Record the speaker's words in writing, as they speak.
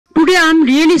Today I am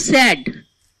really sad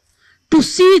to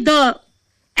see the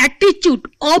attitude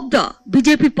of the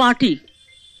BJP party.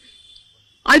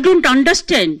 I don't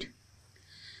understand.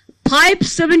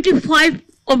 575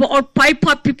 or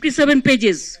 557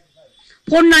 pages,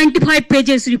 495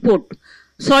 pages report.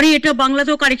 Sorry, eta Bangla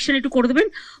to correction etu kore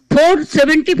deben.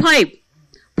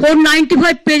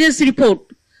 495 pages report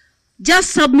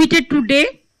just submitted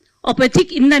today of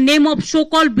ethic in the name of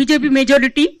so-called BJP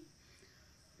majority.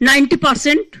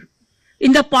 90%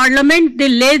 in the parliament they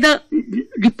lay the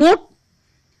report,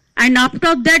 and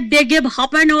after that they gave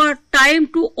half an hour time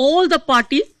to all the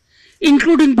party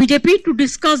including BJP to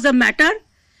discuss the matter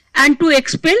and to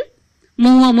expel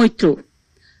Mahua Moitra.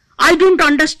 I don't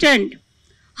understand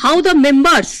how the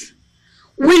members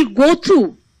will go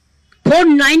through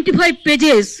 495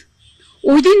 pages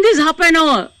within this half an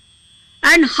hour,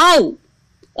 and how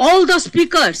all the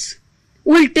speakers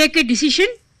will take a decision.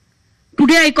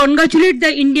 Today I congratulate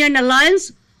the Indian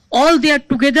Alliance. All they are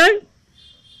together.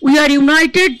 We are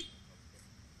united.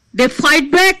 They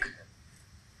fight back,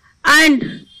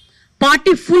 and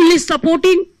party fully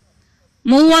supporting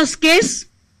Mahua's case.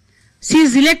 She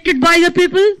is elected by the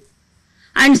people,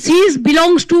 and she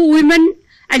belongs to women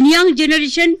and young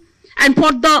generation, and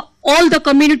for all the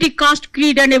community, caste,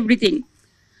 creed and everything.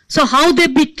 So how they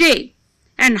betray,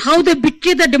 and how they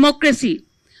betray the democracy,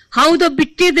 how they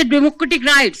betray the democratic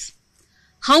rights,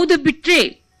 how they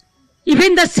betray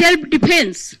even the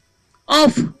self-defense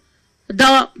of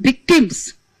the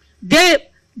victims. They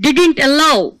didn't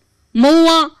allow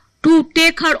Mahua to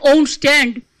take her own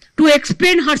stand to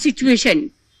explain her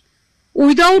situation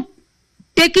without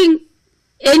taking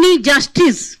any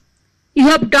justice. You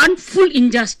have done full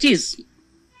injustice.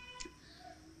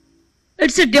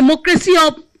 It's a democracy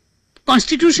of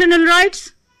constitutional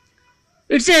rights.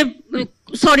 It's a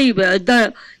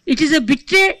it is a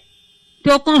betray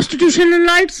to our constitutional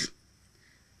rights.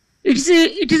 They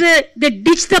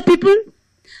ditch the people,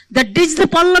 they ditch the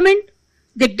parliament,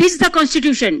 they ditch the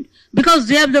constitution because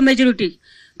they have the majority.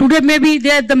 Today maybe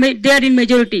they are in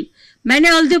majority.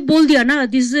 मैंने already बोल दिया ना,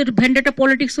 this is a vendetta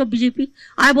politics of BJP.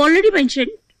 I have already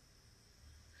mentioned.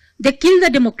 They kill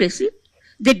the democracy,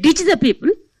 they ditch the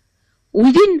people.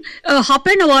 Within half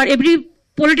an hour, every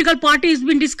political party has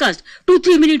been discussed.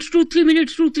 2-3 minutes, 2-3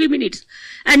 minutes, 2-3 minutes.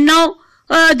 And now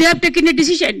they have taken a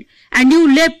decision. And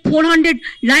you left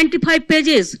 495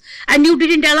 pages. And you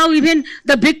didn't allow even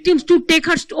the victims to take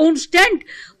her own stand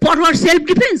for her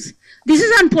self-defense. This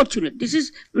is unfortunate. This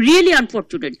is really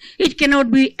unfortunate. It cannot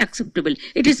be acceptable.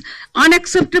 It is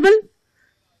unacceptable.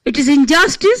 It is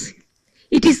injustice.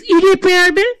 It is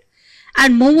irreparable.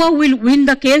 And Mahua will win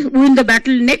the case, win the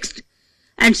battle next.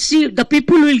 And see, the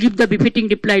people will give the befitting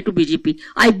reply to BJP.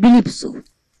 I believe so.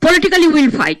 Politically we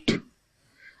will fight.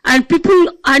 And people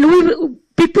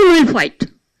will fight.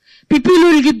 People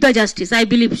will give the justice. I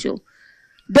believe so.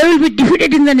 They will be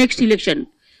defeated in the next election.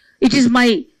 It is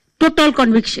my total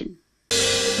conviction.